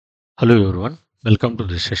Hello everyone, welcome to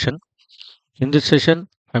this session. In this session,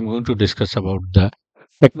 I'm going to discuss about the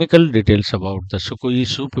technical details about the Sukhoi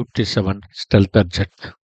Su-57 stealther jet.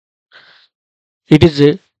 It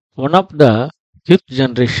is one of the fifth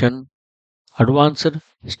generation advanced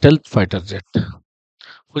stealth fighter jet,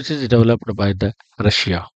 which is developed by the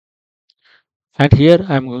Russia. And here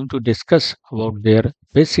I'm going to discuss about their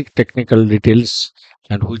basic technical details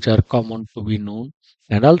and which are common to be known.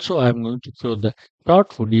 And also I'm going to show the short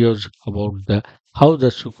videos about the how the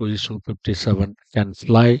Sukhoi Su-57 can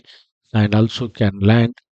fly and also can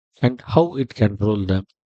land and how it can roll the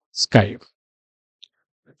sky.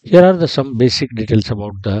 Here are the some basic details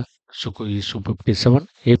about the Sukhoi Su-57,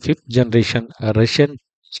 a fifth generation Russian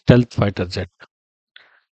stealth fighter jet.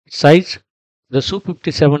 Size: the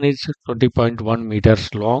Su-57 is 20.1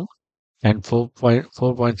 meters long and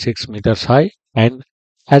 4.6 meters high and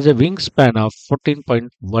has a wingspan of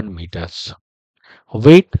 14.1 meters.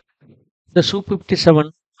 Weight: the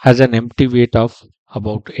Su-57 has an empty weight of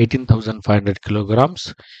about 18,500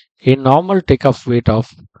 kilograms, a normal takeoff weight of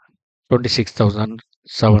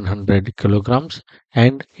 26,700 kilograms,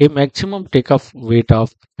 and a maximum takeoff weight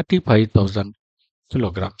of 35,000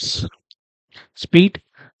 kilograms. Speed: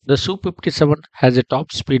 the Su-57 has a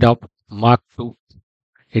top speed of Mach 2.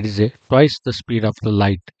 It is twice the speed of the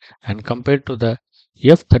light, and compared to the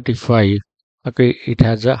F-35, okay, it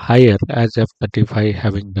has a higher as F-35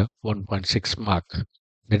 having the 1.6 Mach.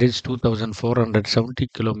 That is 2,470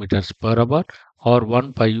 kilometers per hour or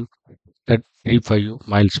 1.35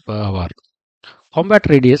 miles per hour. Combat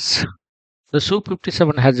radius: the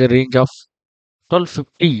Su-57 has a range of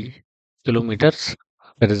 1250 kilometers,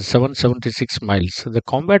 that is 776 miles. The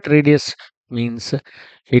combat radius means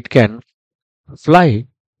it can fly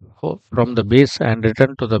from the base and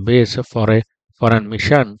return to the base for a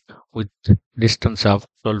mission with distance of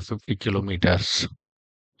 1250 kilometers.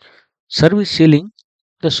 Service ceiling: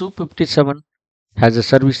 the Su-57 has a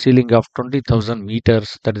service ceiling of 20,000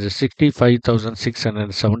 meters, that is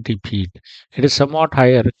 65,670 feet. It is somewhat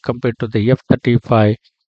higher compared to the F-35.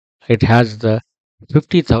 It has the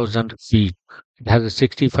 50,000 feet. It has a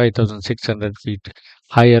 65,600 feet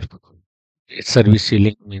higher service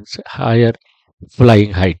ceiling, means higher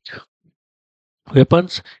flying height.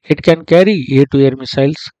 Weapons: it can carry air-to-air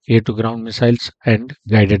missiles, air-to-ground missiles, and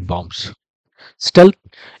guided bombs. Stealth: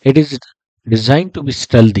 it is designed to be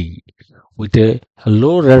stealthy with a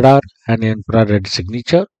low radar and infrared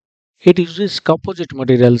signature. It uses composite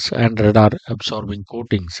materials and radar absorbing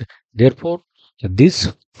coatings. Therefore,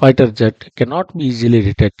 this fighter jet cannot be easily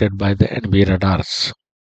detected by the enemy radars.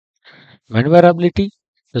 Maneuverability: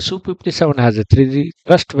 the Su-57 has a 3D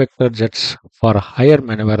thrust vector jets for higher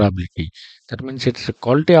maneuverability. That means its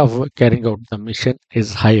quality of carrying out the mission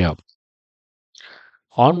is higher.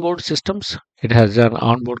 Onboard systems: it has an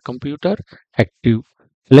onboard computer, active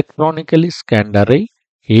electronically scanned array,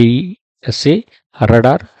 AESA,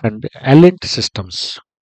 radar, and alert systems.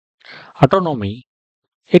 Autonomy: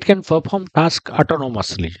 it can perform tasks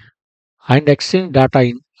autonomously and exchange data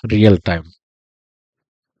in real time.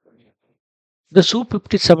 The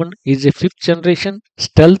Su-57 is a fifth generation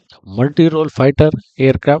stealth multi-role fighter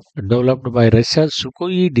aircraft developed by Russia's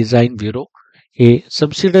Sukhoi Design Bureau, a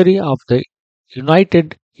subsidiary of the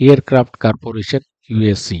United Aircraft Corporation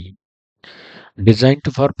 (USC), designed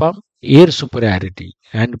to perform air superiority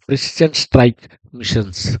and precision strike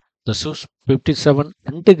missions. The Su-57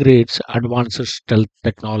 integrates advanced stealth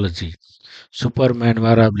technology, super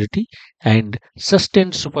maneuverability, and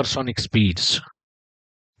sustained supersonic speeds,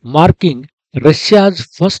 marking Russia's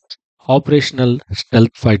first operational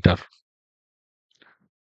stealth fighter.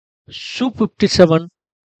 Su-57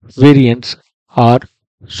 variants are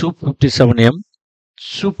Su-57M,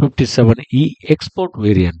 Su-57E export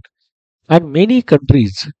variant, and many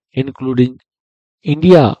countries, including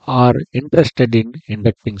India, are interested in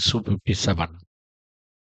inducting Su-57.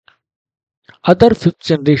 Other fifth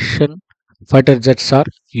generation fighter jets are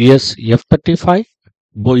US F-35,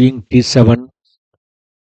 Boeing T-7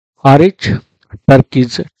 RH,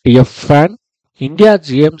 Turkey's TF-FAN,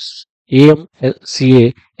 India's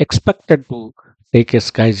AMCA expected to take a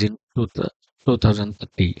skies in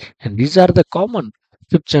 2030. And these are the common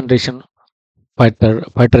fifth generation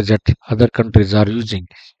fighter jet other countries are using,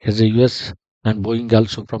 as the US and Boeing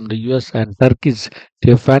also from the US and Turkey's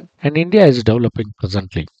TF-FAN, and India is developing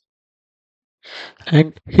presently.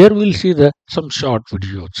 And here we'll see the some short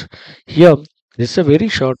videos. Here this is a very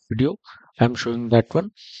short video. I'm showing that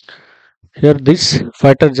one. Here this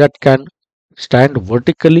fighter jet can stand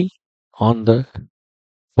vertically on the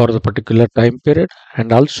for the particular time period,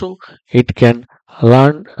 and also it can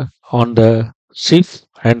land on the ship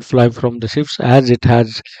and fly from the ships, as it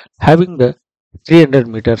has having the 300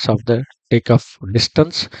 meters of the takeoff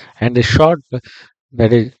distance and a short,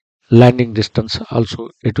 that is landing distance also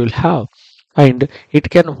it will have. And it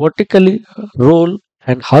can vertically roll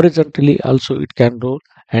and horizontally also it can roll,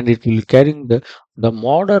 and it will carrying the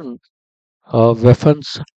modern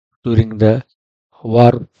weapons during the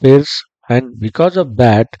warfares. And because of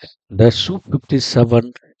that, the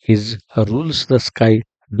Su-57 is rules the sky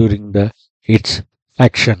during the its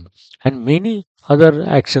action, and many other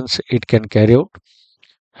actions it can carry out.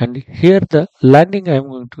 And here the landing I am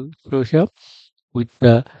going to show here with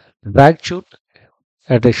the drag chute.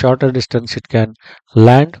 At a shorter distance it can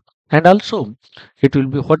land, and also it will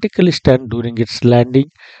be vertically stand during its landing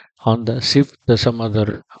on the ship. The some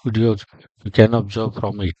other videos you can observe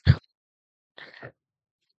from it.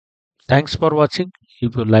 Thanks for watching.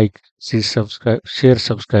 If you like, please subscribe, share,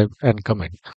 subscribe, and comment.